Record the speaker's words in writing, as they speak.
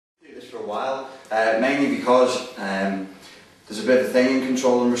for a while, mainly because there's a bit of a thing in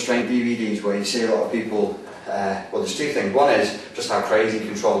control and restraint DVDs where you see a lot of people, well, there's two things. One is just how crazy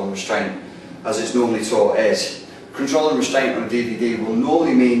control and restraint, as it's normally taught, is. Control and restraint on a DVD will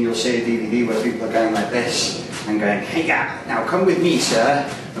normally mean you'll see a DVD where people are going like this and going, "Hey, now come with me, sir,"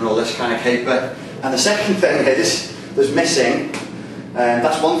 and all this kind of caper. And the second thing is, there's missing,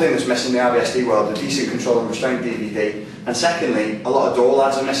 that's one thing that's missing in the RBSD world, a decent control and restraint DVD. And secondly, a lot of door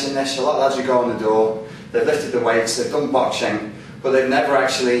lads are missing this. A lot of lads who go on the door, they've lifted the weights, they've done boxing, but they've never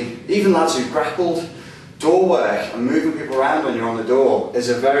actually, even lads who've grappled, door work and moving people around when you're on the door is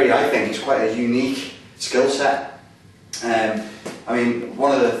a very, I think, it's quite a unique skill set. I mean,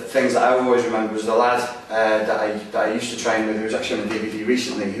 one of the things that I always remember was the lad that I used to train with, who was actually on the DVD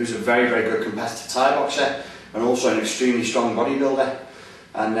recently, who was a very, very good competitive Thai boxer and also an extremely strong bodybuilder.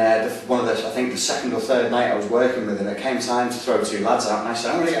 And one of the, I think the second or third night I was working with him, it came time to throw two lads out, and I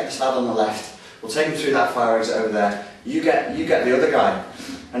said, "I'm going to get this lad on the left, we'll take him through that fire exit over there, you get the other guy."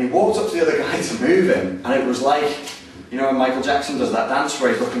 And he walked up to the other guy to move him, and it was like, you know when Michael Jackson does that dance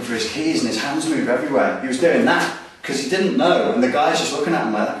where he's looking for his keys and his hands move everywhere? He was doing that because he didn't know, and the guy's just looking at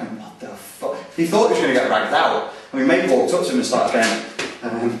him like that, going, "What the fuck?" He thought he was going to get ragged out. I mean, mate walked up to him and started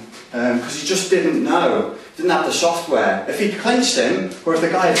going, because he just didn't know, didn't have the software. If he'd clinched him, or if the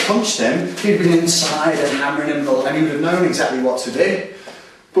guy had punched him, he'd been inside and hammering him, and he would have known exactly what to do.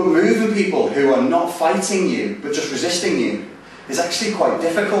 But moving people who are not fighting you, but just resisting you, is actually quite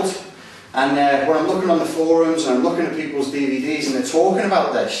difficult. And when I'm looking on the forums and I'm looking at people's DVDs and they're talking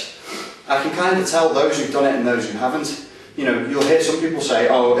about this, I can kind of tell those who've done it and those who haven't. You know, you'll hear some people say,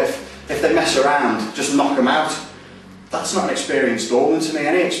 "Oh, if they mess around, just knock them out." That's not an experienced doorman to me.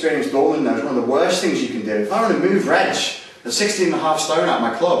 Any experienced doorman knows one of the worst things you can do. If I want to move Reg, at 16.5 stone out of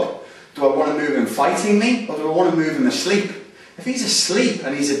my club, do I want to move him fighting me, or do I want to move him asleep? If he's asleep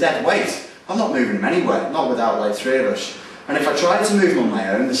and he's a dead weight, I'm not moving him anywhere, not without like three of us. And if I tried to move him on my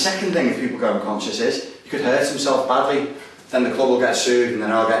own, the second thing if people go unconscious is, he could hurt himself badly, then the club will get sued and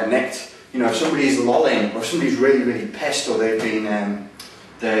then I'll get nicked. You know, if somebody's lolling, or if somebody's really, really pissed, or they've been,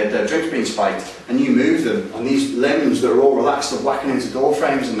 their drink's been spiked, and you move them, and these limbs that are all relaxed are whacking into door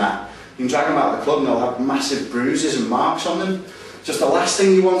frames and that, you can drag them out of the club and they'll have massive bruises and marks on them. Just the last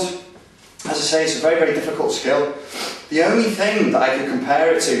thing you want. As I say, it's a very, very difficult skill. The only thing that I could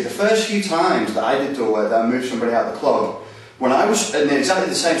compare it to, the first few times that I did door work, that I moved somebody out of the club, when I was in exactly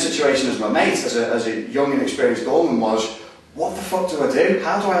the same situation as my mate, as a young and experienced doorman, was, what the fuck do I do?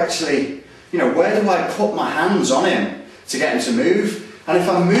 How do I actually, you know, where do I put my hands on him to get him to move? And if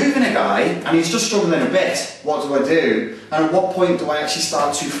I'm moving a guy and he's just struggling a bit, what do I do? And at what point do I actually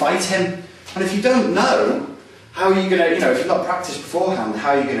start to fight him? And if you don't know, how are you going to, you know, if you've not practiced beforehand,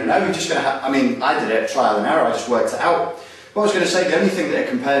 how are you going to know? You're just going to have, I mean, I did it, trial and error, I just worked it out. What I was going to say, the only thing that it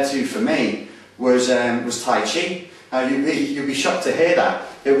compared to for me was Tai Chi. You'd be shocked to hear that.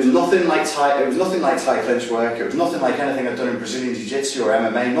 It was nothing like Thai clinch work, it was nothing like anything I'd done in Brazilian Jiu-Jitsu or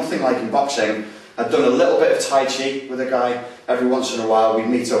MMA, nothing like in boxing. I'd done a little bit of Tai Chi with a guy. Every once in a while we'd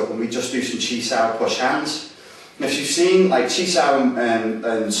meet up and we'd just do some Chi Sao push hands. And if you've seen like Chi Sao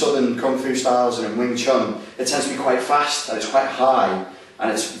and Southern Kung Fu styles and in Wing Chun, it tends to be quite fast and it's quite high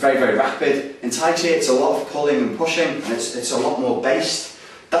and it's very, very rapid. In Tai Chi it's a lot of pulling and pushing and it's a lot more based.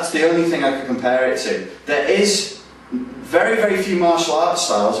 That's the only thing I could compare it to. There is very, very few martial arts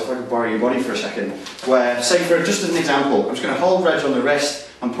styles, if I could borrow your body for a second, where, say for just as an example, I'm just going to hold Reg on the wrist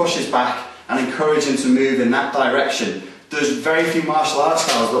and push his back and encourage him to move in that direction. There's very few martial arts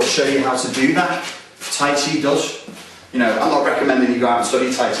styles that will show you how to do that. Tai Chi does. You know, I'm not recommending you go out and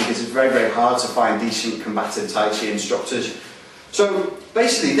study Tai Chi because it's very, very hard to find decent combative Tai Chi instructors. So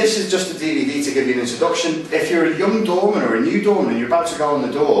basically this is just a DVD to give you an introduction. If you're a young doorman or a new doorman and you're about to go on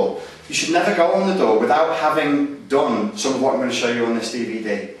the door, you should never go on the door without having done some of what I'm going to show you on this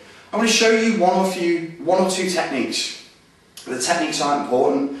DVD. I'm going to show you one or two techniques. The techniques aren't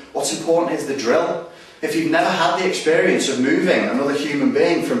important. What's important is the drill. If you've never had the experience of moving another human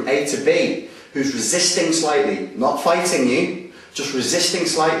being from A to B, who's resisting slightly, not fighting you, just resisting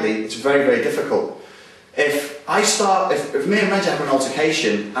slightly, it's very, very difficult. If me and Reg have an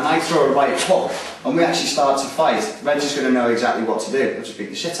altercation and I throw a right hook and we actually start to fight, Reg is going to know exactly what to do. He'll just beat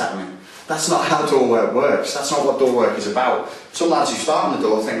the shit out of me. That's not how door work works. That's not what door work is about. Some lads who start on the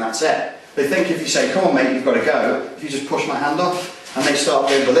door think that's it. They think if you say, "Come on mate, you've got to go," if you just push my hand off and they start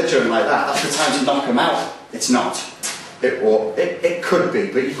being belligerent like that, that's the time to knock them out. It's not. It could be,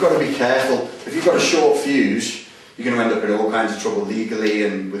 but you've got to be careful. If you've got a short fuse, you're going to end up in all kinds of trouble legally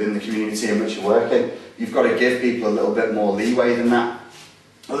and within the community in which you're working. You've got to give people a little bit more leeway than that.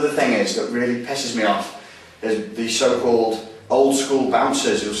 Another thing is that really pisses me off is the so-called old school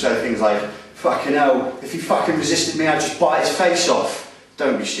bouncers who'll say things like, fucking hell, if he fucking resisted me, I'd just bite his face off.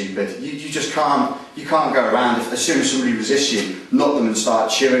 Don't be stupid. You just can't, you can't go around, as soon as somebody resists you, nut them and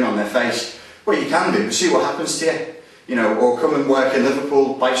start chewing on their face. What you can do is see what happens to you. You know, or come and work in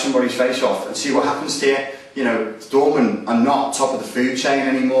Liverpool, bite somebody's face off and see what happens to you. You know, doormen are not top of the food chain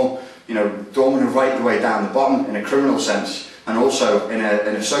anymore. You know, doormen are right the way down the bottom in a criminal sense, and also in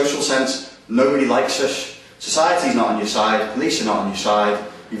a social sense. Nobody likes us. Society's not on your side, police are not on your side,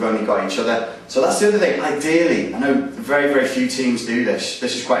 you've only got each other. So that's the other thing. Ideally, I know very, very few teams do this.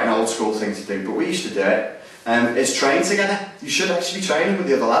 This is quite an old school thing to do, but we used to do it. Is train together. You should actually be training with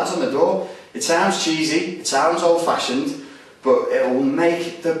the other lads on the door. It sounds cheesy, it sounds old-fashioned, but it will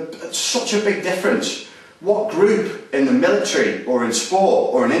make such a big difference. What group in the military or in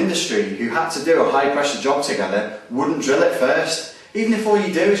sport or in industry who had to do a high-pressure job together wouldn't drill it first? Even if all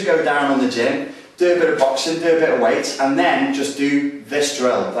you do is go down on the gym, do a bit of boxing, do a bit of weights, and then just do this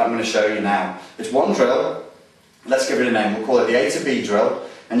drill that I'm going to show you now. It's one drill. Let's give it a name. We'll call it the A to B drill,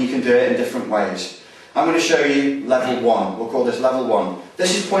 and you can do it in different ways. I'm going to show you level 1. We'll call this level 1.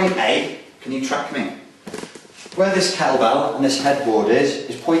 This is point A. Can you track me? Where this kettlebell and this headboard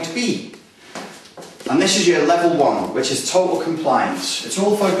is point B. And this is your level 1, which is total compliance. It's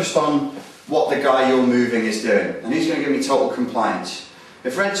all focused on what the guy you're moving is doing, and he's going to give me total compliance.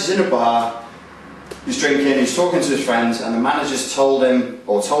 If Reg is in a bar, he's drinking, he's talking to his friends, and the manager's told him,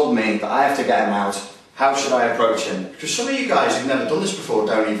 or told me, that I have to get him out, how should I approach him? Because some of you guys who've never done this before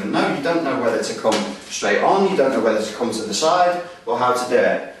don't even know. You don't know whether to come straight on, you don't know whether to come to the side, or how to do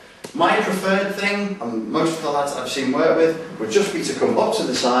it. My preferred thing, and most of the lads I've seen work with, would just be to come up to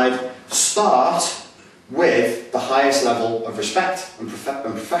the side, start with the highest level of respect and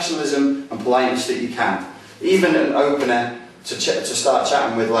professionalism and politeness that you can. Even an opener to start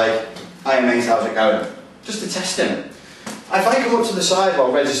chatting with, like, "Hi mate, how's it going?" Just to test him. If I come up to the side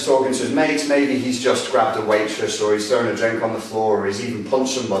while Reg is talking to his mates, maybe he's just grabbed a waitress, or he's thrown a drink on the floor, or he's even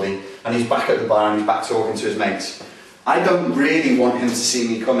punched somebody, and he's back at the bar and he's back talking to his mates. I don't really want him to see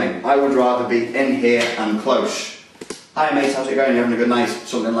me coming. I would rather be in here and close. "Hi mate, how's it going? You having a good night?"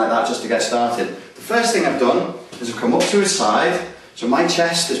 Something like that, just to get started. The first thing I've done is I've come up to his side, so my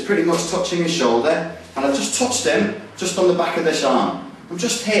chest is pretty much touching his shoulder, and I've just touched him just on the back of this arm. I'm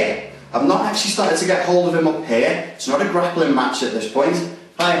just here. I've not actually started to get hold of him up here. It's not a grappling match at this point.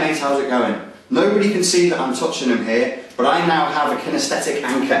 "Hi mate, how's it going?" Nobody can see that I'm touching him here, but I now have a kinesthetic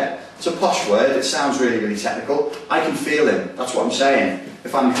anchor. It's a posh word, it sounds really, really technical. I can feel him, that's what I'm saying.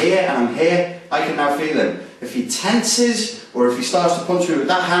 If I'm here and I'm here, I can now feel him. If he tenses, or if he starts to punch me with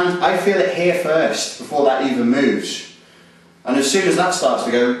that hand, I feel it here first, before that even moves. And as soon as that starts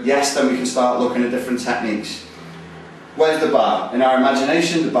to go, yes, then we can start looking at different techniques. Where's the bar? In our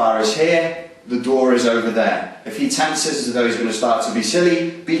imagination, the bar is here, the door is over there. If he tenses as though he's going to start to be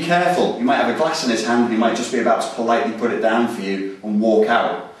silly, be careful. He might have a glass in his hand and he might just be about to politely put it down for you and walk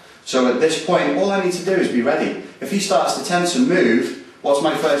out. So at this point, all I need to do is be ready. If he starts to tense and move, what's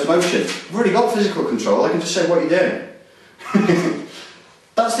my first motion? I've already got physical control, I can just say, "What are you doing?"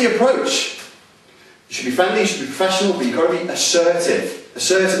 That's the approach. You should be friendly, you should be professional, but you've got to be assertive.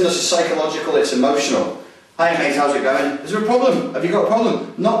 Assertiveness is psychological, it's emotional. "Hi mate, how's it going? Is there a problem? Have you got a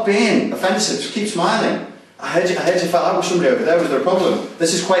problem?" Not being offensive, just keep smiling. I heard you fell out with somebody over there, was there a problem?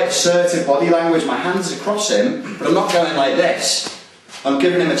 This is quite assertive body language. My hands are across him, but I'm not going like this. I'm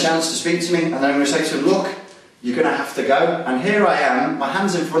giving him a chance to speak to me, and then I'm going to say to him, "Look, you're going to have to go." And here I am, my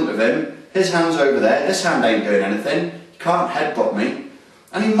hand's in front of him, his hand's over there, this hand ain't doing anything, he can't headbutt me.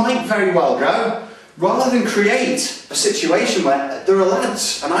 And he might very well go. Rather than create a situation where there are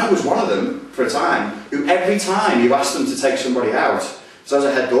lads, and I was one of them for a time, who every time you asked them to take somebody out, so I was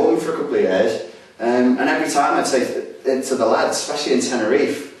a head doorman for a couple of years, and every time I'd say to the lads, especially in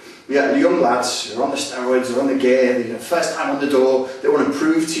Tenerife, the young lads who are on the steroids, they're on the gear, they're first time on the door, they want to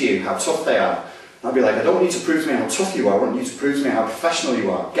prove to you how tough they are. And I'd be like, "I don't want you to prove to me how tough you are, I want you to prove to me how professional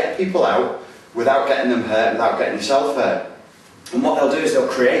you are. Get people out without getting them hurt, without getting yourself hurt." And what they'll do is they'll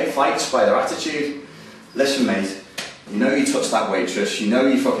create fights by their attitude. "Listen mate, you know you touched that waitress, you know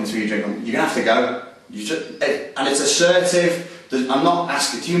you fucking threw your drink on, you're going to have to go." And it's assertive. I'm not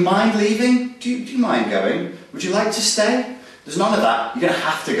asking, "Do you mind leaving? Do you mind going? Would you like to stay?" There's none of that. You're going to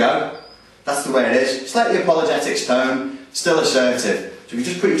have to go. That's the way it is. Slightly apologetics tone, still assertive. So if you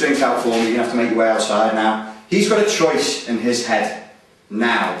just put your drink out for me, you're going to have to make your way outside now. He's got a choice in his head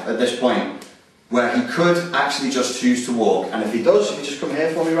now, at this point, where he could actually just choose to walk. And if he does, if you just come here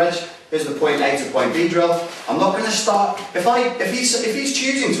for me, Reg, here's the point A to point B drill. I'm not going to start, if he's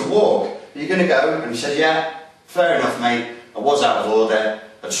choosing to walk, you're going to go, and he says, "Yeah, fair enough mate, I was out of order,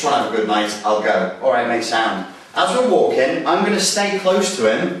 I just want to have a good night, I'll go." "Alright mate, sound." As we're walking, I'm going to stay close to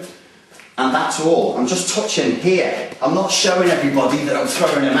him, and that's all. I'm just touching here. I'm not showing everybody that I'm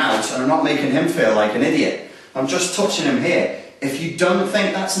throwing him out, and I'm not making him feel like an idiot. I'm just touching him here. If you don't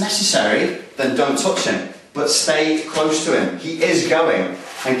think that's necessary, then don't touch him, but stay close to him. He is going,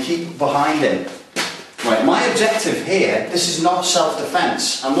 and keep behind him. Right, my objective here, this is not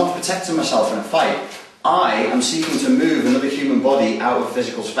self-defense. I'm not protecting myself in a fight. I am seeking to move another human body out of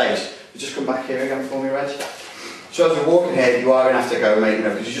physical space. You just come back here again for me, Reg. So as we're walking here, you are going to have to go, mate, you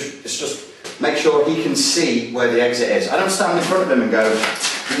know, because it's just make sure he can see where the exit is. I don't stand in front of him and go,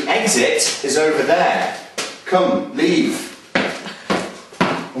 the exit is over there. Come, leave.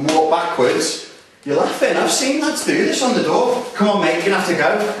 And walk backwards. You're laughing. I've seen lads do this on the door. Come on, mate, you're going to have to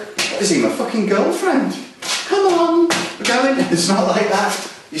go. Is he my fucking girlfriend? Come on, we're going. It's not like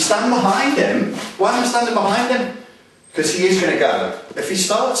that. You stand behind him. Why am I standing behind him? Because he is going to go. If he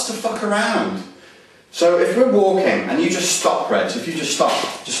starts to fuck around. So if we're walking and you just stop, Reg, if you just stop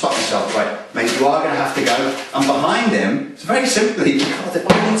yourself, right, mate, you are going to have to go. And behind him, it's very simply, because if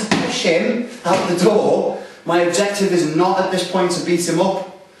I need to push him out the door, my objective is not at this point to beat him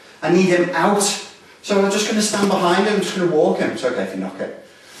up. I need him out. So I'm just going to stand behind him, I'm just going to walk him. It's okay if you knock it.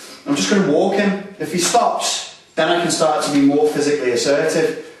 I'm just going to walk him. If he stops, then I can start to be more physically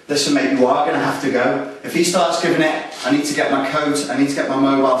assertive. Listen, mate, you are going to have to go. If he starts giving it, I need to get my coat, I need to get my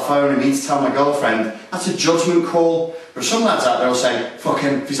mobile phone, I need to tell my girlfriend, that's a judgment call. There are some lads out there who'll say, fuck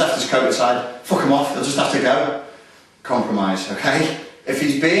him, if he's left his coat aside, fuck him off, he'll just have to go. Compromise, okay? If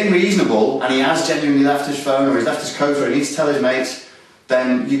he's being reasonable and he has genuinely left his phone or he's left his coat or he needs to tell his mates,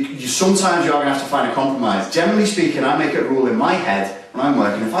 then sometimes you are going to have to find a compromise. Generally speaking, I make it a rule in my head when I'm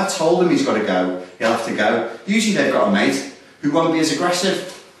working, if I told him he's got to go, he'll have to go. Usually they've got a mate who won't be as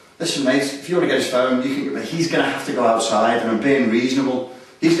aggressive. Listen, mate, if you want to get his phone, but he's going to have to go outside, and I'm being reasonable.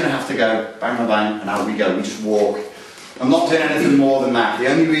 He's going to have to go, bang, bang, bang, and out we go. We just walk. I'm not doing anything more than that. The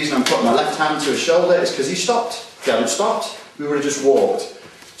only reason I'm putting my left hand to his shoulder is because he stopped. If he hadn't stopped, we would have just walked.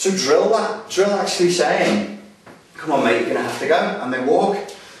 So drill that. Drill actually saying, come on, mate, you're going to have to go, and they walk.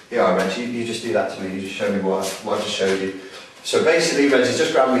 Yeah, Reg, you just do that to me. You just show me what I just showed you. So basically, Reg has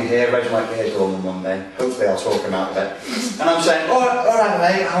just grabbed me here. Reg might be here dormant one day. Hopefully I'll talk him out of it. And I'm saying, all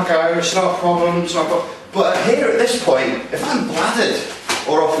right, mate, I'll go. It's not a problem, it's not a problem. But here at this point, if I'm bladdered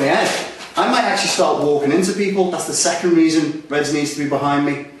or off my head, I might actually start walking into people. That's the second reason Reg needs to be behind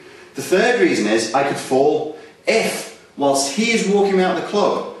me. The third reason is I could fall. If, whilst he is walking me out of the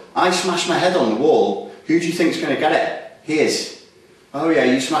club, I smash my head on the wall, who do you think is going to get it? He is. Oh yeah,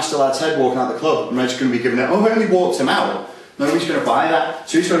 you smashed a lad's head walking out of the club, and Reg's going to be giving it, oh, I only walked him out. Nobody's going to buy that,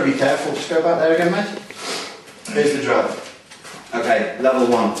 so he's got to be careful. Just go back there again, mate. Here's the drill. Okay, level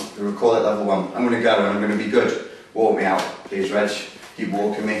 1. We'll call it level 1. I'm going to go and I'm going to be good. Walk me out, please, Reg. Keep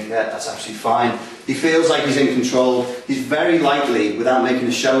walking me. Yeah, that's absolutely fine. He feels like he's in control. He's very likely, without making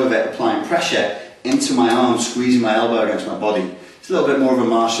a show of it, applying pressure into my arm, squeezing my elbow against my body. It's a little bit more of a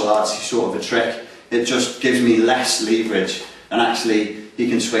martial arts sort of a trick. It just gives me less leverage, and actually he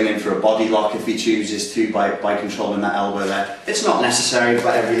can swing in for a body lock if he chooses to by controlling that elbow there. It's not necessary,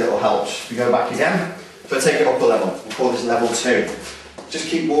 but every little helps. We go back again. So take it up a level. We'll call this level 2. Just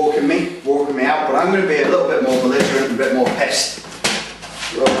keep walking me out, but I'm going to be a little bit more belligerent and a bit more pissed.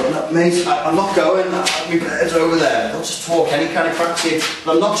 Mate, I'm not going, my bed's over there. I'll just talk any kind of crap to you,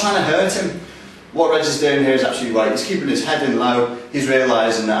 but I'm not trying to hurt him. What Reg is doing here is absolutely right. He's keeping his head in low, he's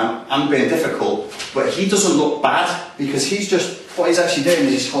realising that I'm being difficult, but he doesn't look bad, because what he's actually doing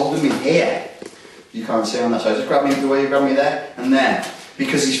is he's holding me here. You can't see on that side, just grab me the way you grab me there, and there.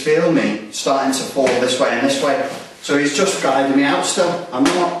 Because he's feeling me starting to fall this way and this way. So he's just guiding me out still. I'm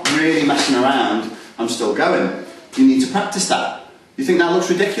not really messing around, I'm still going. You need to practice that. You think that looks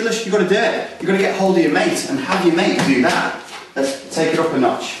ridiculous? You've got to do it. You've got to get hold of your mate and have your mate do that. Let's take it up a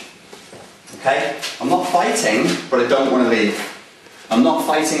notch. Okay? I'm not fighting, but I don't want to leave. I'm not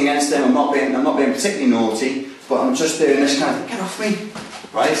fighting against him, I'm not being particularly naughty, but I'm just doing this kind of thing. Get off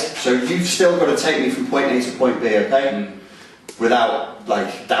me. Right? So you've still got to take me from point A to point B, okay? Without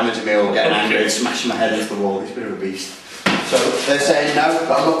like damaging me or getting angry and smashing my head into the wall. He's a bit of a beast. So they're saying no,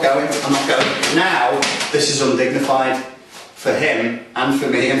 but I'm not going. Now this is undignified for him and for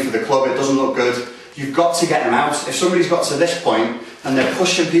me and for the club. It doesn't look good. You've got to get them out. If somebody's got to this point and they're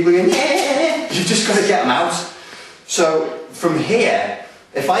pushing people going, yeah, you've just got to get them out. So from here,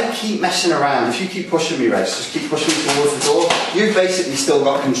 if I keep messing around, if you keep pushing me, Reg, just keep pushing me towards the door, you've basically still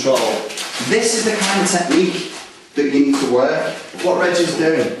got control. This is the kind of technique that you need to work. What Reg is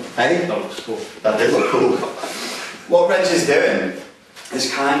doing, hey? That looks cool. That did look cool. What Reg is doing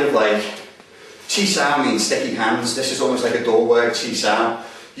is kind of like, chi sao means sticky hands. This is almost like a door work, chi sao.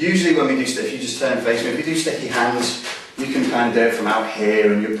 usually when we do stuff, if you just turn and face me, if you do sticky hands, you can kind of do it from out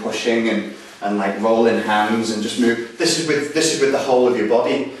here and you're pushing and like rolling hands and just move. This is with the whole of your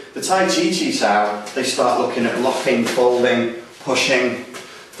body. The Tai Chi Sao, they start looking at locking, folding, pushing.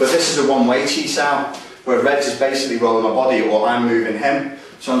 But this is a one-way Chi Sao, where Reg is basically rolling my body or I'm moving him.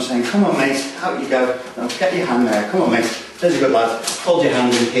 So I'm saying, come on mate, out you go. Now get your hand there, come on mate. There's a good lad. Hold your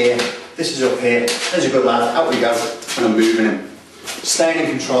hand in here. This is up here. There's a good lad. Out we go. And I'm moving him. Staying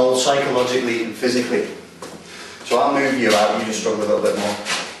in control psychologically and physically. So I'll move you out, you just struggle a little bit more.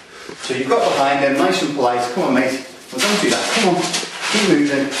 So you've got behind him, nice and polite. Come on mate. Well, don't do that. Come on. Keep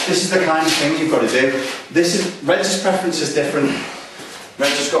moving. This is the kind of thing you've got to do. Reg's preference is different.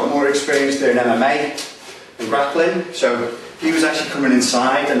 Reg has got more experience doing MMA and grappling. So he was actually coming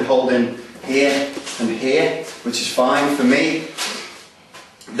inside and holding here and here, which is fine for me.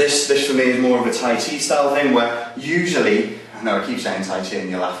 This for me is more of a Tai Chi style thing where usually, I know I keep saying Tai Chi and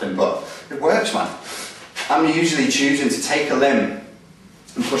you're laughing, but it works, man. I'm usually choosing to take a limb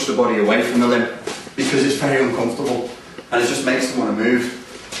and push the body away from the limb because it's very uncomfortable and it just makes them want to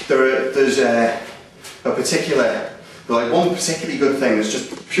move. There's one particularly good thing that's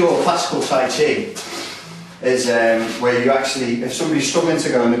just pure classical Tai Chi is where you actually, if somebody's struggling to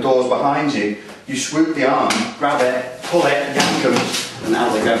go and the door's behind you, you swoop the arm, grab it, pull it, yank them, and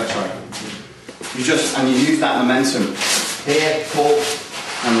out they go, sorry. You use that momentum. Here, pull,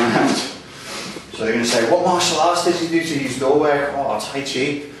 and round. So they're going to say, what martial arts did you do to use door work? Oh, Tai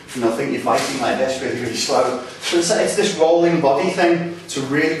Chi. And they'll think you're fighting like this, really, really slow. So it's this rolling body thing. It's a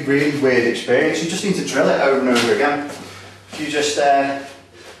really, really weird experience. You just need to drill it over and over again. If you just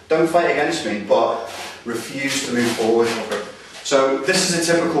don't fight against me, but refuse to move forward. So this is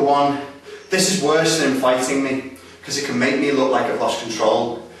a typical one. This is worse than fighting me, because it can make me look like I've lost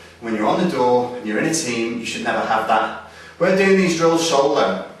control. When you're on the door and you're in a team, you should never have that. We're doing these drills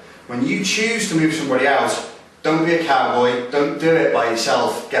solo. When you choose to move somebody out, don't be a cowboy, don't do it by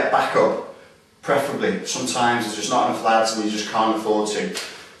yourself, get back up. Preferably. Sometimes there's just not enough lads and you just can't afford to.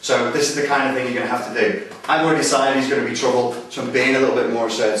 So this is the kind of thing you're going to have to do. I've already decided he's going to be trouble, so I'm being a little bit more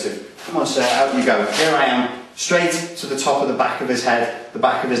assertive. Come on sir, out you go. Here I am, straight to the top of the back of his head, the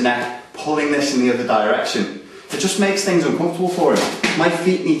back of his neck, pulling this in the other direction. It just makes things uncomfortable for him. My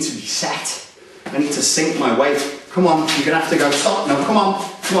feet need to be set. I need to sink my weight. Come on, you're going to have to go, stop, no, come on,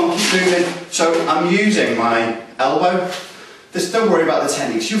 keep moving. So I'm using my elbow. Don't worry about the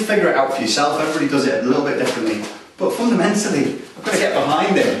techniques, you'll figure it out for yourself. Everybody does it a little bit differently. But fundamentally, I've got to get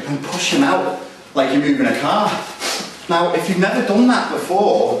behind him and push him out like you're moving a car. Now, if you've never done that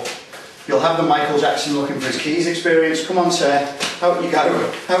before, you'll have the Michael Jackson looking for his keys experience. Come on, sir, out you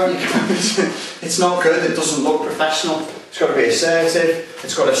go, out you go. It's not good, it doesn't look professional. It's got to be assertive,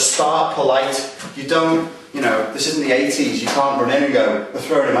 it's got to start polite. You don't, this isn't the 80s, you can't run in and go, we're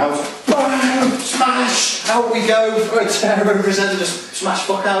throwing him out. Bam, smash, out we go, throw a chair over his head and just smash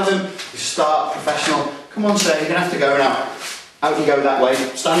fuck out of him. You start professional. Come on, sir, you're going to have to go now. Out you go that way,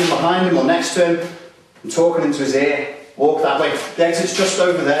 standing behind him or next to him, and talking into his ear. Walk that way. The exit's just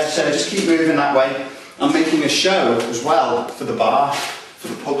over there, so just keep moving that way. I'm making a show as well for the bar, for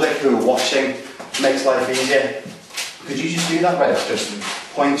the public who are watching. It makes life easier. Could you just do that, Reg? Just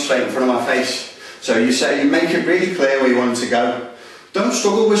point straight in front of my face. So you make it really clear where you want to go. Don't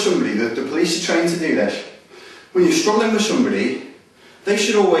struggle with somebody. The police are trained to do this. When you're struggling with somebody, they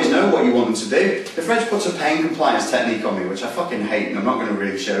should always know what you want them to do. If Reg puts a pain compliance technique on me, which I fucking hate and I'm not going to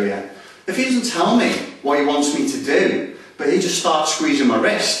really show you, if he doesn't tell me what he wants me to do, but he just starts squeezing my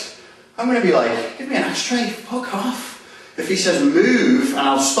wrist, I'm going to be like, give me an ashtray, fuck off. If he says move and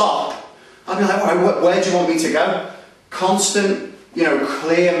I'll stop, I'll be like, alright, where do you want me to go? Constant,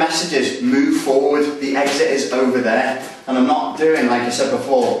 clear messages, move forward, the exit is over there. And I'm not doing, like I said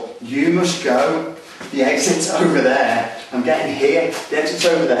before, you must go, the exit's over there. I'm getting here, the exit's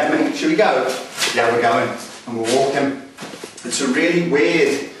over there, mate, should we go? Yeah, we're going, and we're walking. It's a really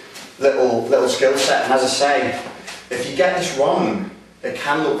weird little skill set, and as I say, if you get this wrong, it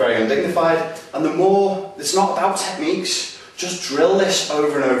can look very undignified. And the more, it's not about techniques, just drill this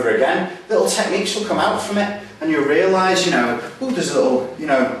over and over again. Little techniques will come out from it, and you'll realise, oh, there's a little,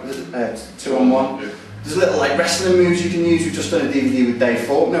 2-on-1. There's little like wrestling moves you can use. We've just done a DVD with Dave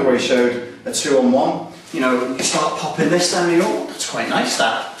Faulkner where he showed a 2-on-1. You can start popping this down and you go, oh, that's quite nice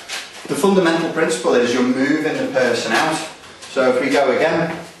that. The fundamental principle is you're moving the person out. So if we go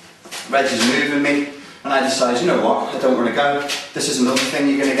again, Reg is moving me, and I decide, you know what, I don't want to go. This is another thing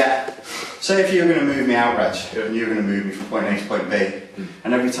you're going to get. Say if you're going to move me out, Reg, and you're going to move me from point A to point B,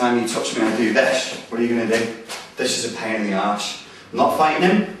 and every time you touch me I do this, what are you going to do? This is a pain in the arse. I'm not fighting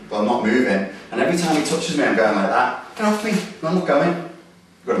him, but I'm not moving. And every time he touches me I'm going like that. Get off me, I'm not going.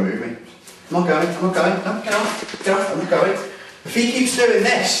 You've got to move me. I'm not going, I'm not going. No, get off, I'm not going. If he keeps doing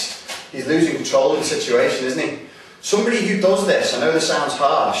this, he's losing control of the situation, isn't he? Somebody who does this, I know this sounds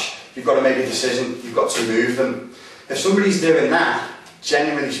harsh, you've got to make a decision, you've got to move them. If somebody's doing that,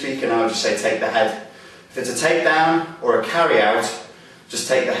 genuinely speaking, I would just say take the head. If it's a takedown or a carry out, just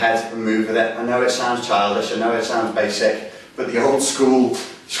take the head and move with it. I know it sounds childish, I know it sounds basic, but the old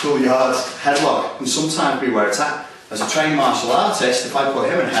schoolyard headlock can sometimes be where it's at. As a trained martial artist, if I put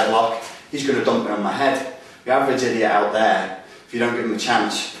him in a headlock, he's going to dump me on my head. The average idiot out there, if you don't give him a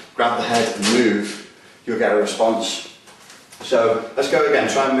chance, grab the head and move, you'll get a response. So let's go again,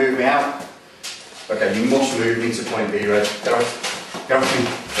 try and move me out. Okay, you must move me to point B, Reg. Get off, get off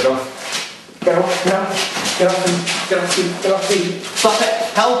me, get off. Get off, get off, get off me, get off me, get off me. Stop it,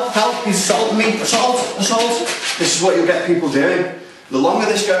 help, help, he's assaulting me, assault, assault. This is what you'll get people doing. The longer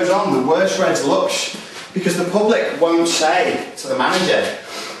this goes on, the worse Reg looks, because the public won't say to the manager,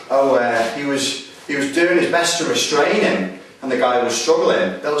 oh, he was doing his best to restrain him and the guy was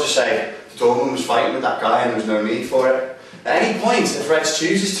struggling. They'll just say, the doorman was fighting with that guy and there was no need for it. At any point, if Reg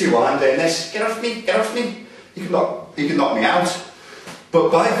chooses to, while I'm doing this, get off me, he can knock me out. But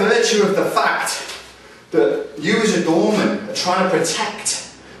by virtue of the fact that you as a doorman are trying to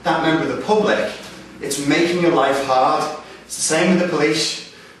protect that member of the public, it's making your life hard. It's the same with the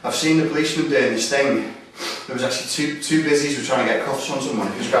police. I've seen the policeman doing this thing. There was actually two busies who were trying to get cuffs on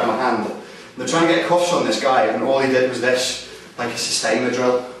someone. He just grabbed my hand. And they're trying to get cuffs on this guy, and all he did was this, like a sustainer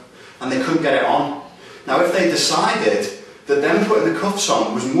drill, and they couldn't get it on. Now, if they decided that them putting the cuffs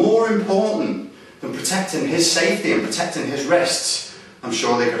on was more important than protecting his safety and protecting his wrists, I'm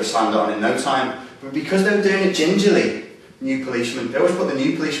sure they could have slammed it on in no time. But because they were doing it gingerly, new policemen, they always put the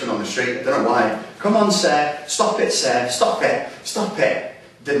new policeman on the street. I don't know why. Come on, sir, stop it, stop it, stop it.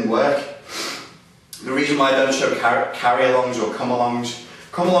 It didn't work. The reason why I don't show carry-alongs or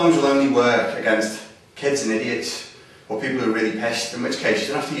come-alongs will only work against kids and idiots, or people who are really pissed, in which case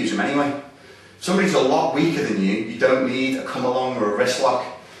you don't have to use them anyway. If somebody's a lot weaker than you, you don't need a come-along or a wrist lock.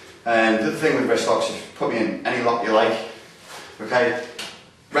 And the other thing with wrist locks is you put me in any lock you like. Okay?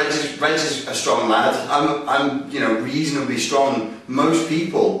 Reg is a strong lad. I'm reasonably strong. Most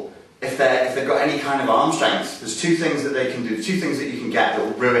people, if they've got any kind of arm strength, there's two things that they can do, two things that you can get that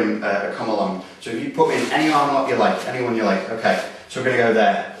will ruin a come-along. So if you put me in any arm lock you like, anyone you like, okay, so we're going to go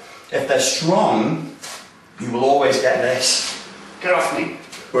there. If they're strong, you will always get this. Get off me.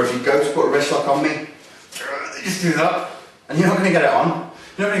 Or if you go to put a wrist lock on me, they just do that, and you're not going to get it on.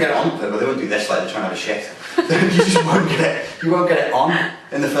 You're not going to get it on, but they won't do this like they're trying to have a shit. You just won't get it. You won't get it on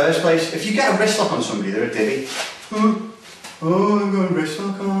in the first place. If you get a wrist lock on somebody, they're a divvy. Oh, I've got a wrist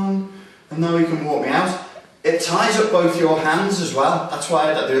lock on, and now he can walk me out. It ties up both your hands as well. That's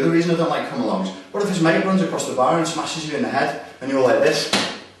why the other reason I don't like come-alongs. What if his mate runs across the bar and smashes you in the head, and you're like this?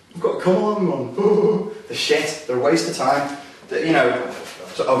 I've got a come-along on. Oh, the shit. They're a waste of time.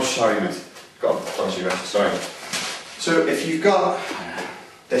 So, oh, sorry, mate. Got to dodgy wrist. Sorry. So if you've got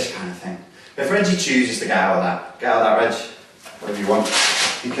this kind of thing, if Reggie chooses to get out of that, Reg, whatever you want,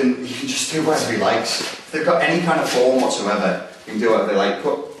 you can just do whatever he likes. If they've got any kind of form whatsoever, you can do whatever they like.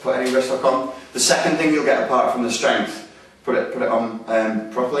 Put any wrist lock on. The second thing you'll get apart from the strength, put it on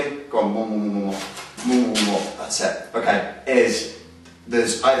properly. Go on, more. That's it. Okay.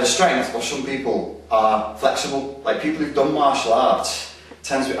 There's either strength or some people are flexible. Like people who've done martial arts.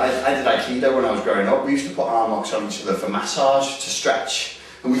 I did Aikido when I was growing up. We used to put arm locks on each other for massage, to stretch,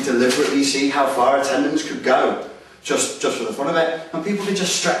 and we deliberately see how far our tendons could go, just for the fun of it. And people could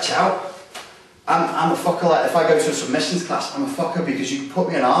just stretch out. I'm a fucker. Like if I go to a submissions class, I'm a fucker because you can put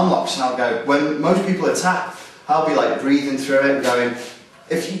me in arm locks and I'll go. When most people attack, I'll be like breathing through it, and going.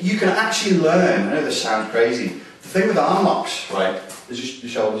 If you can actually learn, I know this sounds crazy. The thing with arm locks, right? Is your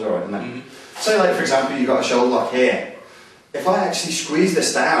shoulders alright, isn't it? Mm-hmm. Say like for example, you've got a shoulder lock here. If I actually squeeze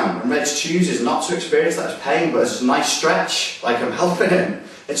this down and Reg chooses not to experience that as pain but as a nice stretch, like I'm helping him,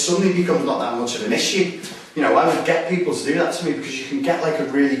 it suddenly becomes not that much of an issue. You know, I would get people to do that to me because you can get like a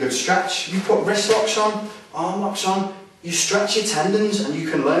really good stretch. You put wrist locks on, arm locks on, you stretch your tendons and you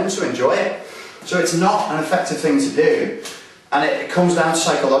can learn to enjoy it. So it's not an effective thing to do. And it comes down to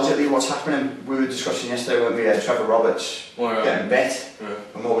psychologically what's happening. We were discussing yesterday, weren't we, Trevor Roberts getting bit. Yeah.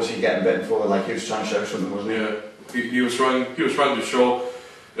 And what was he getting bitten for? Like he was trying to show something, wasn't he? Yeah. He was trying to show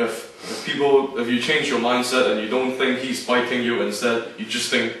if you change your mindset and you don't think he's biting you, instead you just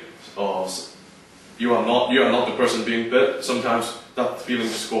think, oh, you are not the person being bit. Sometimes that feeling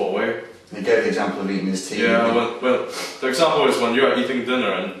just go away. And he gave the example of eating his tea. Yeah, well, the example is when you are eating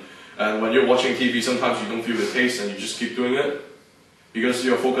dinner and when you're watching TV, sometimes you don't feel the taste and you just keep doing it because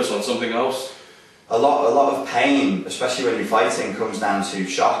you're focused on something else. a lot of pain, especially when you're fighting, comes down to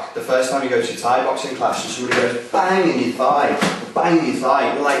shock. The first time you go to Thai boxing class and somebody goes bang in your thigh, bang in your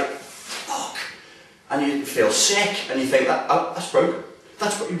thigh, you're like, fuck, and you feel sick, and you think that's broken.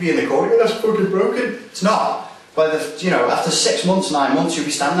 That's what you'd be in the corner. That's fucking broken. It's not. By after 6 months, 9 months, you'll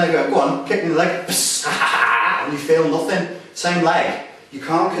be standing there going, go on, kick me in the leg, and you feel nothing. Same leg. You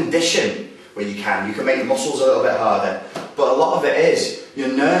can't condition. Well, you can make the muscles a little bit harder, but a lot of it is your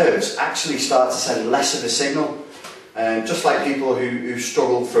nerves actually start to send less of a signal. Just like people who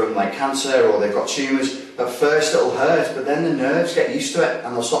struggle from like cancer or they've got tumours, at first it'll hurt, but then the nerves get used to it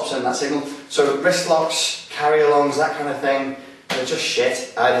and they'll stop sending that signal. So wrist locks, carry-alongs, that kind of thing, they're just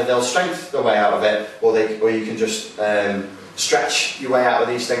shit. Either they'll strengthen the way out of it, or you can just stretch your way out of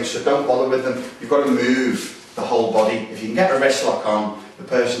these things. So don't bother with them. You've got to move the whole body. If you can get a wrist lock on, the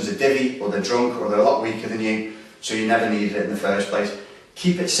person's a divvy, or they're drunk, or they're a lot weaker than you, so you never needed it in the first place.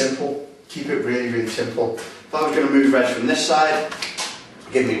 Keep it simple. Keep it really, really simple. If I was going to move Reg from this side,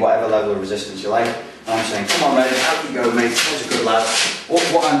 give me whatever level of resistance you like, and I'm saying, come on Reg, out you go mate, that's a good lad.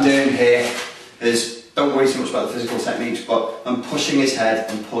 What I'm doing here is, don't worry too much about the physical techniques, but I'm pushing his head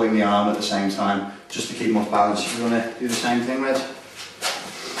and pulling the arm at the same time, just to keep him off balance. You want to do the same thing, Reg?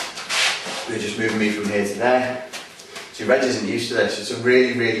 You're just moving me from here to there. See, Reg isn't used to this. It's a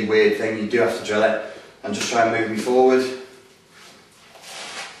really, really weird thing. You do have to drill it. And just try and move me forward.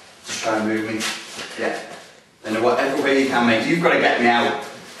 Just try and move me. Yeah. In whatever way you can, mate. You've got to get me out.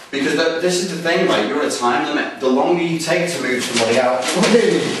 Because this is the thing, like, you're at a time limit. The longer you take to move somebody out,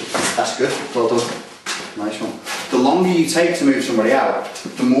 that's good, well done. Nice one. The longer you take to move somebody out,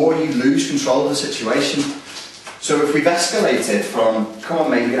 the more you lose control of the situation. So if we've escalated from, come on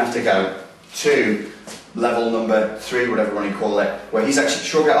mate, you're going to have to go, to level number 3, whatever you want to call it, where he's actually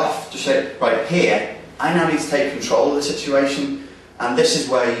shrug it off, just say, right here, I now need to take control of the situation. And this is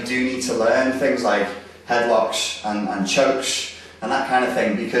where you do need to learn things like headlocks and chokes and that kind of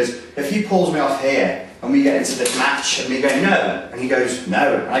thing, because if he pulls me off here and we get into this match and we go no, and he goes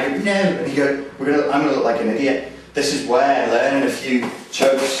no, and I go no, and he goes, I'm going to look like an idiot. This is where learning a few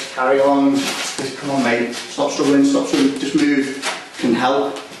chokes, carry-alongs, just come on mate, stop struggling, just move, can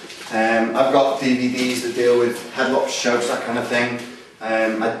help. I've got DVDs that deal with headlocks, chokes, that kind of thing.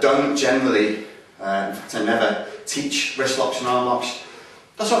 I don't generally, in fact I never teach wrist locks and arm locks.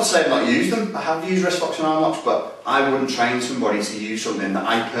 That's not to say I've not used them. I have used wrist locks and arm locks, but I wouldn't train somebody to use something that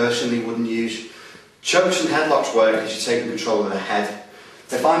I personally wouldn't use. Chokes and headlocks work because you're taking control of the head.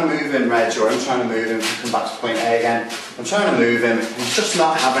 If I'm moving Reg, or I'm trying to move him, come back to point A again, I'm trying to move him, he's just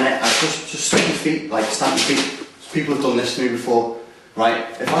not having it, I just stick your feet, like stamp your feet. People have done this to me before, right?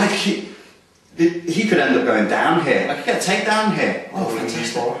 If I keep, he could end up going down here. I could get a takedown here. Oh,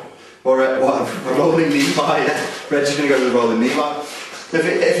 fantastic. Or a rolling knee bar, yeah. Reg's going to go with a rolling knee bar.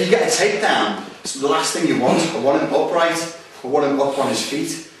 If you get a takedown, it's the last thing you want. I want him upright, I want him up on his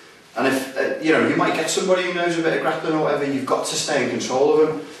feet. And if, you might get somebody who knows a bit of grappling or whatever, you've got to stay in control of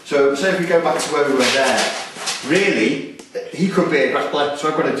him. So say if we go back to where we were there, really, he could be a grappler,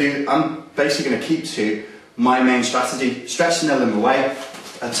 so I'm basically going to keep to my main strategy, stretching the limb away,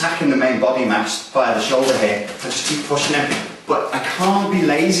 attacking the main body mass via the shoulder here, and just keep pushing him. But I can't be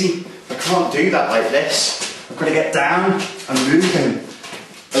lazy, I can't do that like this. I've got to get down and move him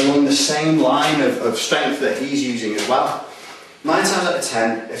along the same line of strength that he's using as well. 9 times out of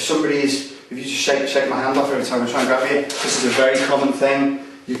 10, if you just shake my hand off every time I try and grab you, this is a very common thing.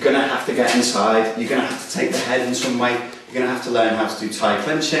 You're going to have to get inside, you're going to have to take the head in some way, you're going to have to learn how to do Thai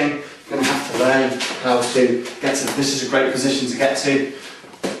clinching, you're going to have to learn how to get to, this is a great position to get to,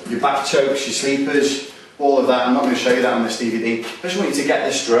 your back chokes, your sleepers, all of that. I'm not going to show you that on this DVD. I just want you to get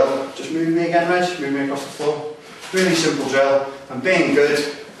this drill. Just move me again, Reg, move me across the floor. Really simple drill. I'm being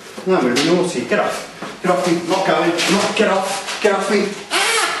good. No, I'm going to be naughty. Get off. Get off me. Not going. Not, get off. Get off me.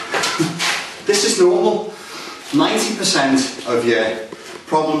 Ah! This is normal. 90% of your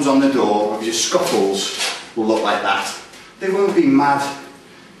problems on the door, of your scuffles, will look like that. They won't be mad,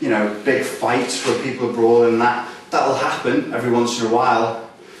 big fights where people are brawling and that. That'll happen every once in a while,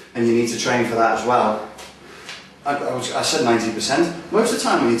 and you need to train for that as well. I said 90%. Most of the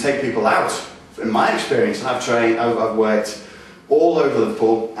time when you take people out, in my experience, and I've worked all over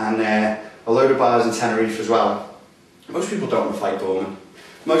Liverpool and a load of bars in Tenerife as well. Most people don't want to fight doormen.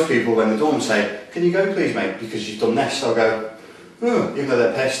 Most people, when the doormen say, can you go please mate, because you've done this, they'll go, oh, even though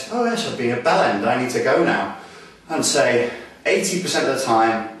they're pissed, oh yes, I've been a bell end, I need to go now. And say 80% of the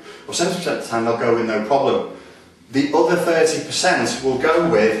time, or 70% of the time, they'll go with no problem. The other 30% will go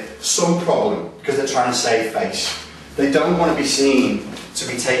with some problem because they're trying to save face. They don't want to be seen to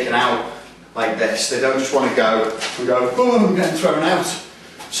be taken out like this. They don't just want to go and go, oh, I'm getting thrown out.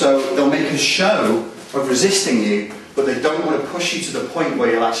 So they'll make a show of resisting you, but they don't want to push you to the point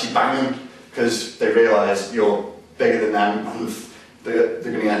where you'll actually bang them, because they realise you're bigger than them and they're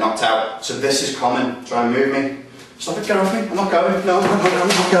going to get knocked out. So this is common. Try and move me. Stop it, get off me. I'm not going. No, I'm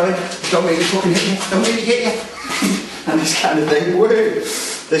not going. Don't make me fucking hit you. Don't make me hit you. And this kind of thing. Woo!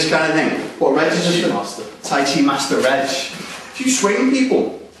 This kind of thing. What reg is this? Tai Chi Master Reg. If you swing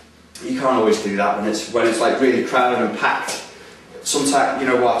people, you can't always do that when it's like really crowded and packed. Sometimes, you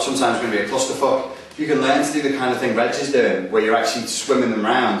know what, sometimes it's going to be a clusterfuck. If you can learn to do the kind of thing Reg is doing, where you're actually swimming them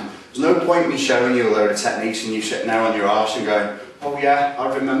round, there's no point me showing you a load of techniques and you sitting there on your arse and going, oh yeah,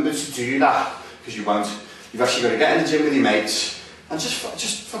 I remember to do that, because you won't. You've actually got to get in the gym with your mates and just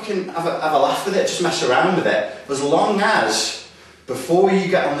fucking have a laugh with it, just mess around with it. As long as, before you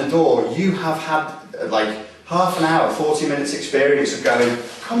get on the door, you have had like half an hour, 40 minutes experience of going,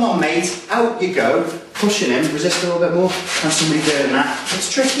 come on mate, out you go, pushing him, resist a little bit more, and somebody doing that.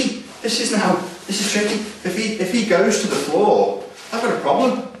 It's tricky. This is tricky. If he goes to the floor, I've got a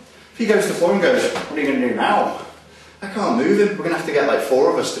problem. If he goes to the floor and goes, what are you going to do now? I can't move him. We're going to have to get like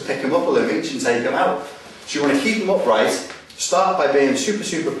 4 of us to pick him up a little inch and take him out. So you want to keep him upright. Start by being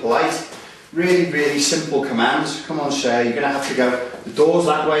super polite. Really simple commands. Come on, sir, you're going to have to go. The door's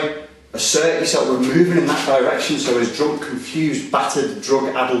that way. Assert yourself. We're moving in that direction so his drunk, confused, battered,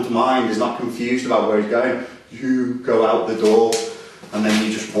 drug-addled mind is not confused about where he's going. You go out the door and then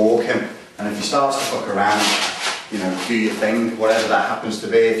you just walk him. And if he starts to fuck around, you know, do your thing, whatever that happens to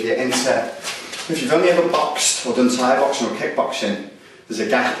be. If you've only ever boxed or done Thai boxing or kickboxing, there's a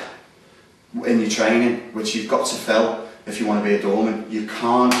gap in your training which you've got to fill if you want to be a doorman. You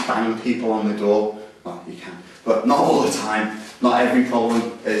can't bang people on the door. Well, you can, but not all the time. Not every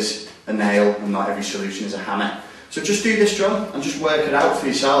problem is a nail and not every solution is a hammer. So just do this drill and just work it out for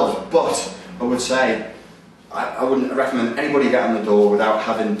yourselves. But I would say, I wouldn't recommend anybody get on the door without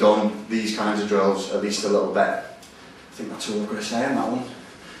having done these kinds of drills at least a little bit. I think that's all I've got to say on that one.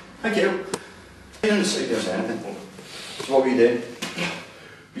 Thank you. You didn't say anything. So what were you doing?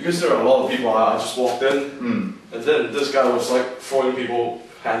 Because there are a lot of people, I just walked in, and then this guy was like throwing people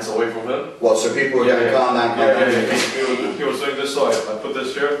hands away from him. What, so people were getting calm down, calm down? He was doing this, so I put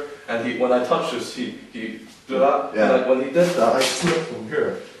this here, and when I touched this, he did that, and when he did that, I slipped from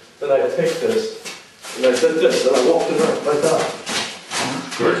here. Then I take this, and I did this, and I walked in there, like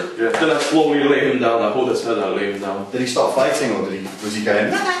that. Good. Yeah. Then I slowly lay him down, I hold his head and I lay him down. Did he stop fighting, or was he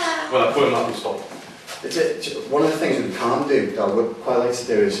going? When I put him up, he stopped. One of the things we can't do, that I would quite like to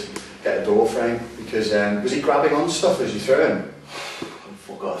do, is get a door frame, because was he grabbing on stuff as you threw him? I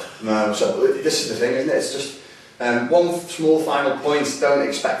forgot. No, so this is the thing, isn't it? It's just one small final point, don't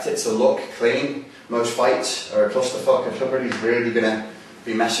expect it to look clean. Most fights are a clusterfuck. If somebody's really going to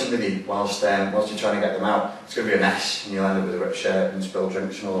be messing with you whilst you're trying to get them out, it's going to be a mess, and you'll end up with a ripped shirt and spilled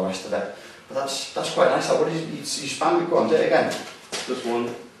drinks and all the rest of it. But that's quite nice. What did you spam? Go on, do it again. This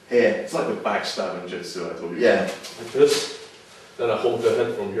one. Here. It's like the backstabbing jitsu I told you. Yeah. Like this. Then I hold the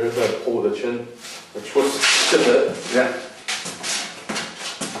head from here, then I pull the chin. I twist it. Yeah.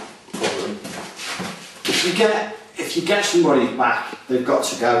 If you get somebody back, they've got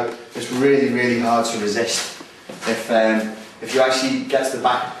to go. It's really hard to resist. If you actually get to the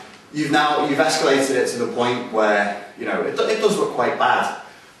back, you've escalated it to the point where, you know, it does look quite bad.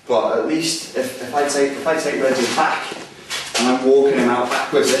 But at least if I take Reggie back and I'm walking him out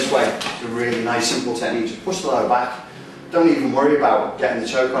backwards this way, it's a really nice simple technique. Just push the ladder back. Don't even worry about getting the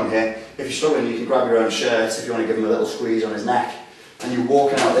choke on here. If you're struggling, you can grab your own shirt if you want to give him a little squeeze on his neck. And you're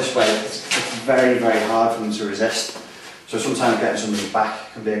walking out this way, it's very hard for them to resist. So sometimes getting somebody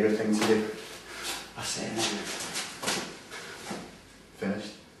back can be a good thing to do. That's it.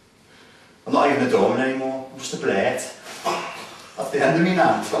 Finished. I'm not even a doorman anymore, I'm just a blade. That's the end of me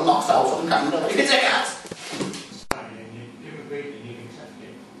now. I've got knocked out on camera. You can take that!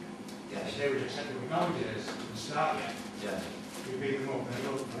 Yes. They would accept it nowadays, and start yet. Yeah. You beat them up, they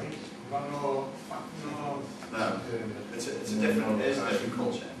don't play. You've got no. It's a different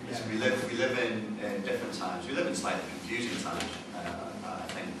culture. Yeah. We live in different times. We live in slightly confusing times. I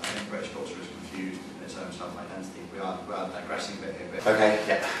think British culture is confused in its own self-identity. We are digressing a bit here.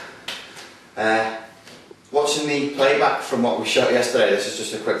 Okay, yeah. Watching the playback from what we shot yesterday, this is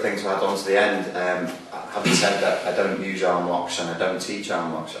just a quick thing to add on to the end. Having said that, I don't use arm locks and I don't teach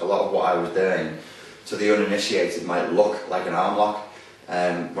arm locks. A lot of what I was doing to the uninitiated might look like an arm lock.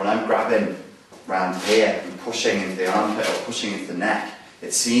 When I'm grabbing around here and pushing into the armpit or pushing into the neck,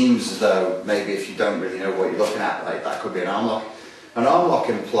 it seems as though maybe if you don't really know what you're looking at, like that could be an arm lock. An arm lock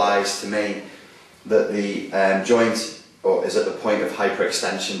implies to me that the joint or is at the point of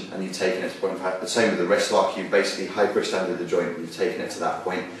hyperextension, and you've taken it to the point of the same with the wrist lock. You've basically hyperextended the joint, you've taken it to that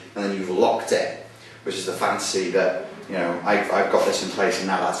point, and then you've locked it, which is the fantasy that, you know, I've got this in place and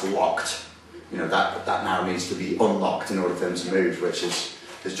now that's locked. You know, that now needs to be unlocked in order for them to move, which is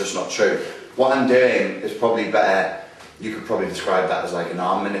just not true. What I'm doing is probably better. You could probably describe that as like an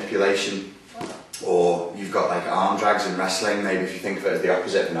arm manipulation, or you've got like arm drags in wrestling. Maybe if you think of it as the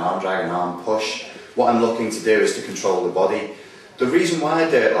opposite of an arm drag, an arm push. What I'm looking to do is to control the body. The reason why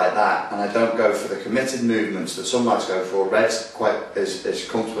I do it like that, and I don't go for the committed movements that some lads go for, Red's is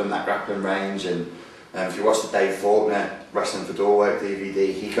comfortable in that grappling range, and if you watch the Dave Faulkner Wrestling for Doorwork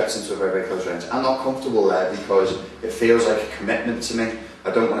DVD, he gets into a very, very close range. I'm not comfortable there because it feels like a commitment to me.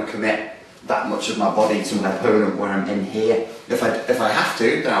 I don't want to commit that much of my body to my opponent where I'm in here. If I have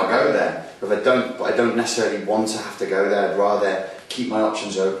to, then I'll go there. If I don't, but I don't necessarily want to have to go there. I'd rather keep my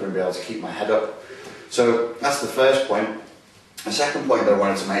options open and be able to keep my head up. So that's the first point. The second point that I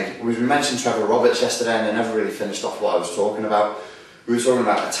wanted to make was, we mentioned Trevor Roberts yesterday, and I never really finished off what I was talking about. We were talking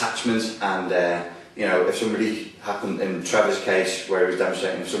about attachment, and you know, if somebody happened, in Trevor's case where he was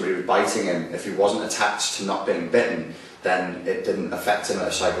demonstrating, if somebody was biting him, if he wasn't attached to not being bitten, then it didn't affect him at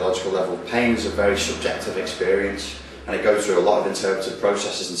a psychological level. Pain is a very subjective experience, and it goes through a lot of interpretive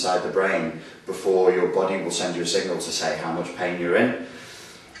processes inside the brain before your body will send you a signal to say how much pain you're in.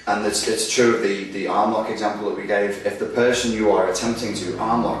 And it's true of the arm lock example that we gave. If the person you are attempting to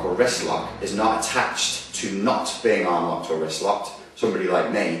arm lock or wrist lock is not attached to not being arm locked or wrist locked, somebody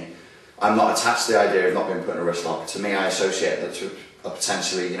like me, I'm not attached to the idea of not being put in a wrist lock. To me, I associate that to a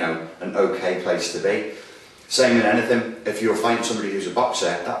potentially, you know, an okay place to be. Same in anything. If you're fighting somebody who's a boxer,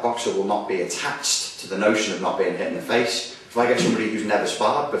 that boxer will not be attached to the notion of not being hit in the face. If I get somebody who's never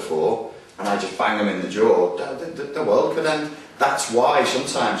sparred before and I just bang them in the jaw, the world could end. That's why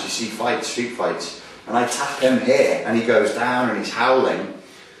sometimes you see fights, street fights, and I tap him here and he goes down and he's howling,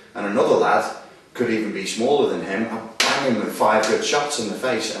 and another lad could even be smaller than him. I bang him with 5 good shots in the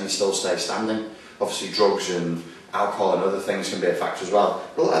face and he still stays standing. Obviously drugs and alcohol and other things can be a factor as well.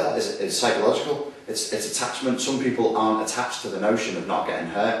 But a lot of that is psychological. It's attachment. Some people aren't attached to the notion of not getting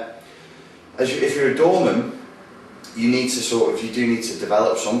hurt. If you're a doorman, you need to you do need to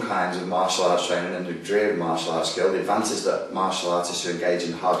develop some kinds of martial arts training and a degree of martial arts skill. The advantage that martial artists who engage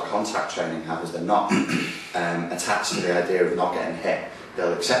in hard contact training have is they're not attached to the idea of not getting hit.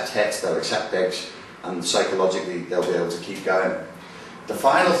 They'll accept hits, they'll accept digs, and psychologically they'll be able to keep going. The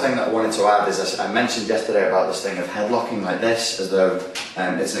final thing that I wanted to add is, I mentioned yesterday about this thing of headlocking like this, as though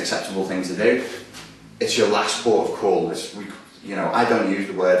it's an acceptable thing to do. It's your last port of call. You know, I don't use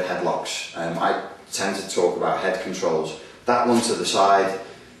the word headlocks. I tend to talk about head controls. That one to the side,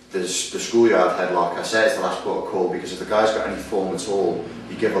 there's the schoolyard headlock. I say it's the last port of call because if the guy's got any form at all,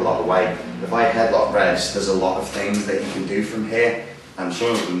 you give a lot away. If I headlock Reds, there's a lot of things that you can do from here, and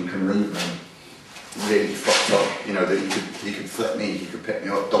some of them can leave me really fucked up. You know, that you could flip me, you could pick me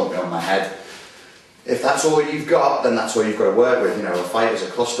up, dump me on my head. If that's all you've got, then that's all you've got to work with. You know, a fight is a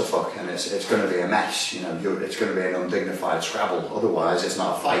clusterfuck, and it's going to be a mess. You know, it's going to be an undignified scrabble. Otherwise, it's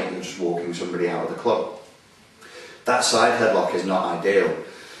not a fight. You're just walking somebody out of the club. That side headlock is not ideal.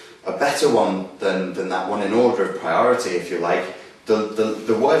 A better one than that one, in order of priority, if you like.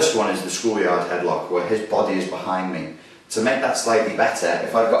 The worst one is the schoolyard headlock, where his body is behind me. To make that slightly better,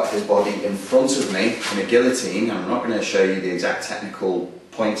 if I've got his body in front of me in a guillotine, and I'm not going to show you the exact technical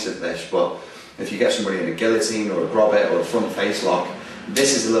points of this, but if you get somebody in a guillotine or a grobet or a front face lock,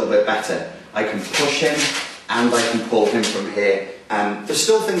 this is a little bit better. I can push him and I can pull him from here, and there's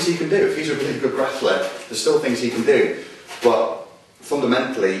still things he can do. If he's a really good grappler, there's still things he can do. But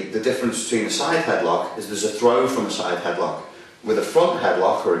fundamentally, the difference between a side headlock is there's a throw from a side headlock. With a front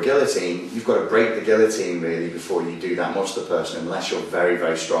headlock or a guillotine, you've got to break the guillotine really before you do that much to the person, unless you're very,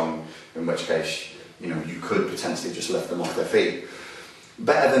 very strong, in which case, you know, you could potentially just lift them off their feet.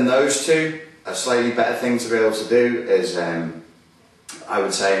 Better than those two, a slightly better thing to be able to do is, I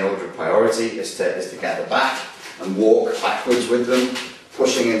would say in order of priority, is to get the back and walk backwards with them,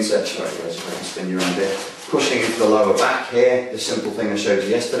 pushing into, sorry guys, if I can spin you around here, pushing into the lower back here, the simple thing I showed you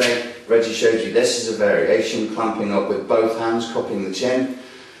yesterday. Reggie showed you this is a variation, clamping up with both hands, cupping the chin.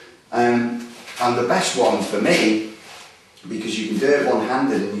 And the best one for me, because you can do it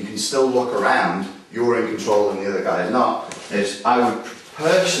one-handed and you can still look around, you're in control and the other guy is not, is I would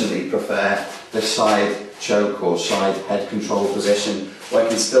personally prefer the side choke or side head control position, where I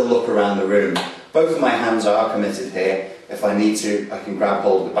can still look around the room. Both of my hands are committed here. If I need to, I can grab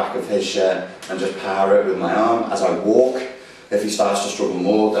hold of the back of his shirt and just power it with my arm as I walk. If he starts to struggle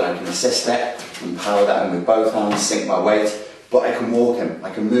more, then I can assist it and power that in with both hands, sink my weight. But I can walk him, I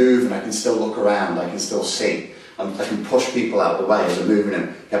can move, and I can still look around, I can still see. I can push people out of the way as I'm moving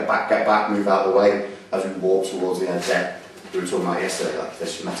him. Get back, move out of the way as we walk towards the exit. We were talking about yesterday, like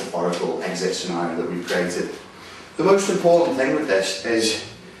this metaphorical exit scenario that we've created. The most important thing with this is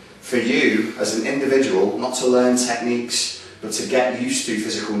for you as an individual not to learn techniques, but to get used to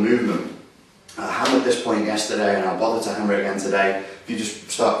physical movement. I hammered this point yesterday and I'll bother to hammer it again today. If you just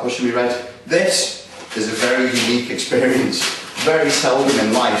start pushing me, Reg. This is a very unique experience. Very seldom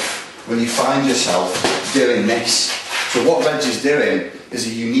in life when you find yourself doing this. So what Reg is doing is a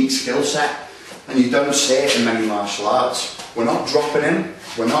unique skill set, and you don't see it in many martial arts. We're not dropping him,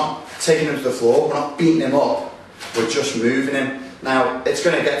 we're not taking him to the floor, we're not beating him up, we're just moving him. Now, it's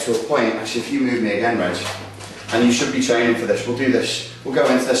going to get to a point, actually if you move me again, Reg, and you should be training for this, we'll do this, we'll go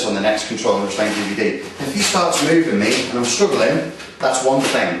into this on the next Control and Restraint DVD. If he starts moving me and I'm struggling, that's one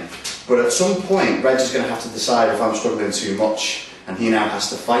thing. But at some point, Reg is going to have to decide if I'm struggling too much, and he now has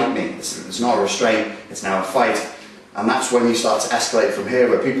to fight me. It's not a restraint, it's now a fight. And that's when you start to escalate from here,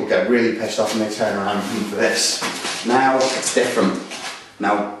 where people get really pissed off and they turn around and come for this. Now, it's different.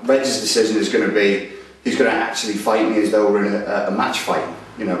 Now, Reg's decision is going to be, he's going to actually fight me as though we're in a match fight,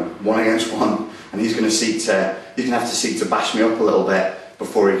 you know, 1 against 1. And he's going to have to seek to bash me up a little bit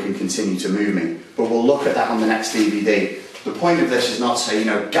before he can continue to move me. But we'll look at that on the next DVD. The point of this is not to say, you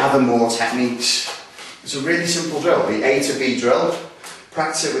know, gather more techniques. It's a really simple drill, the A to B drill.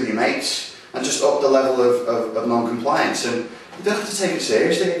 Practice it with your mates and just up the level of non-compliance. And you don't have to take it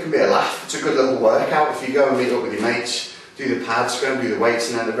seriously, it can be a laugh. It's a good little workout. If you go and meet up with your mates, do the pads, go and do the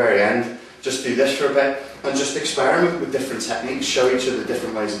weights, and at the very end, just do this for a bit and just experiment with different techniques, show each other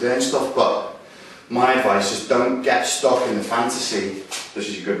different ways of doing stuff. But my advice is don't get stuck in the fantasy, this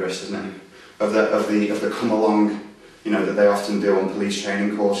is your good wrist, isn't it, of the come along, you know, that they often do on police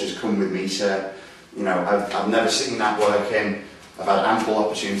training courses. Come with me, sir. You know, I've never seen that working. I've had ample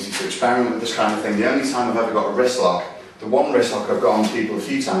opportunity to experiment with this kind of thing. The only time I've ever got a wrist lock, the one wrist lock I've got on people a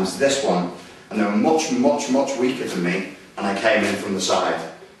few times is this one, and they were much, much, much weaker than me, and I came in from the side,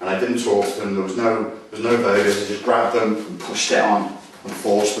 and I didn't talk to them. There was no verdict. I just grabbed them and pushed it on and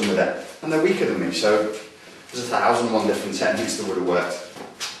forced them with it, and they're weaker than me. So there's 1,001 different techniques that would have worked.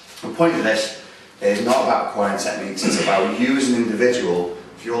 The point of this is not about acquiring techniques, it's about you as an individual,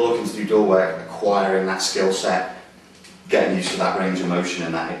 if you're looking to do door work, acquiring that skill set, getting used to that range of motion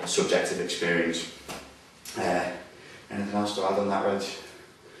and that subjective experience. Anything else to add on that, Reg?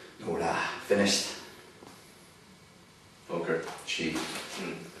 No, finished. Okay. Cheap.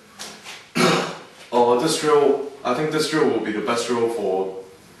 This drill, I think this drill will be the best drill for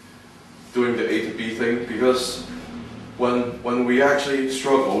doing the A to B thing, because when we actually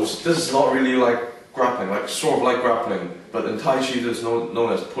struggle, this is not really like grappling, like sort of like grappling, but in Tai Chi there's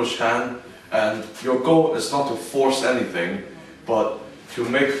known as push hand, and your goal is not to force anything, but to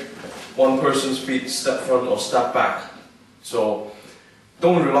make one person's feet step front or step back. So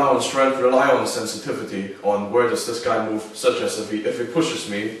don't rely on strength, rely on sensitivity, on where does this guy move, such as if he pushes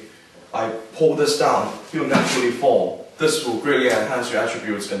me, I pull this down, he'll naturally fall. This will greatly enhance your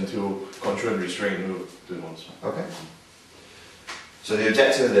attributes into control and restraint movements. Okay. So the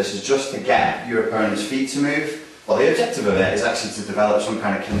objective of this is just to get your opponent's feet to move. Well, the objective of it is actually to develop some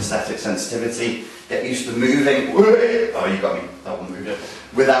kind of kinesthetic sensitivity, get used to moving, oh you got me, that one moved,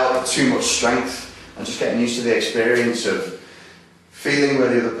 without too much strength, and just getting used to the experience of feeling where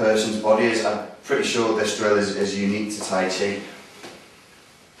the other person's body is. I'm pretty sure this drill is unique to Tai Chi.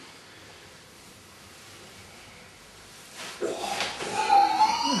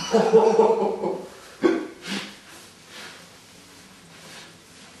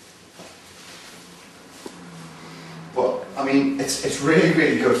 But I mean, it's really,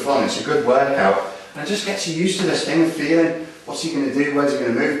 really good fun. It's a good workout, and it just gets you used to this thing of feeling what's he going to do, where's he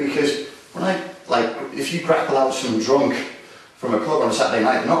going to move. Because when if you grapple out some drunk from a club on a Saturday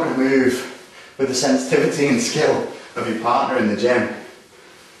night, you're not going to move with the sensitivity and skill of your partner in the gym.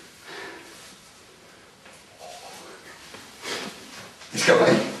 He's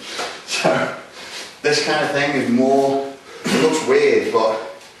going. So this kind of thing is more, it looks weird, but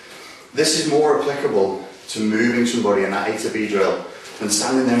this is more applicable to moving somebody in that A to B drill than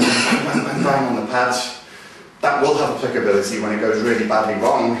standing there and bang, bang, bang, bang on the pads. That will have applicability when it goes really badly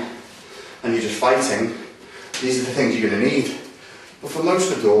wrong and you're just fighting. These are the things you're going to need. But for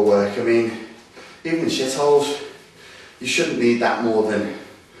most of door work, I mean, even in shitholes, you shouldn't need that more than,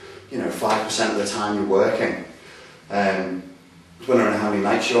 5% of the time you're working. Depending on how many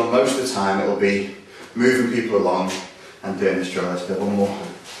nights you're on, most of the time it'll be moving people along and doing this drill. Let's do one more.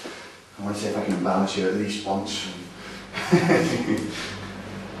 I want to see if I can balance you at least once.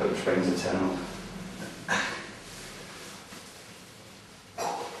 Hope springs eternal.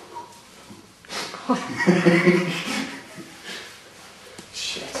 Oh.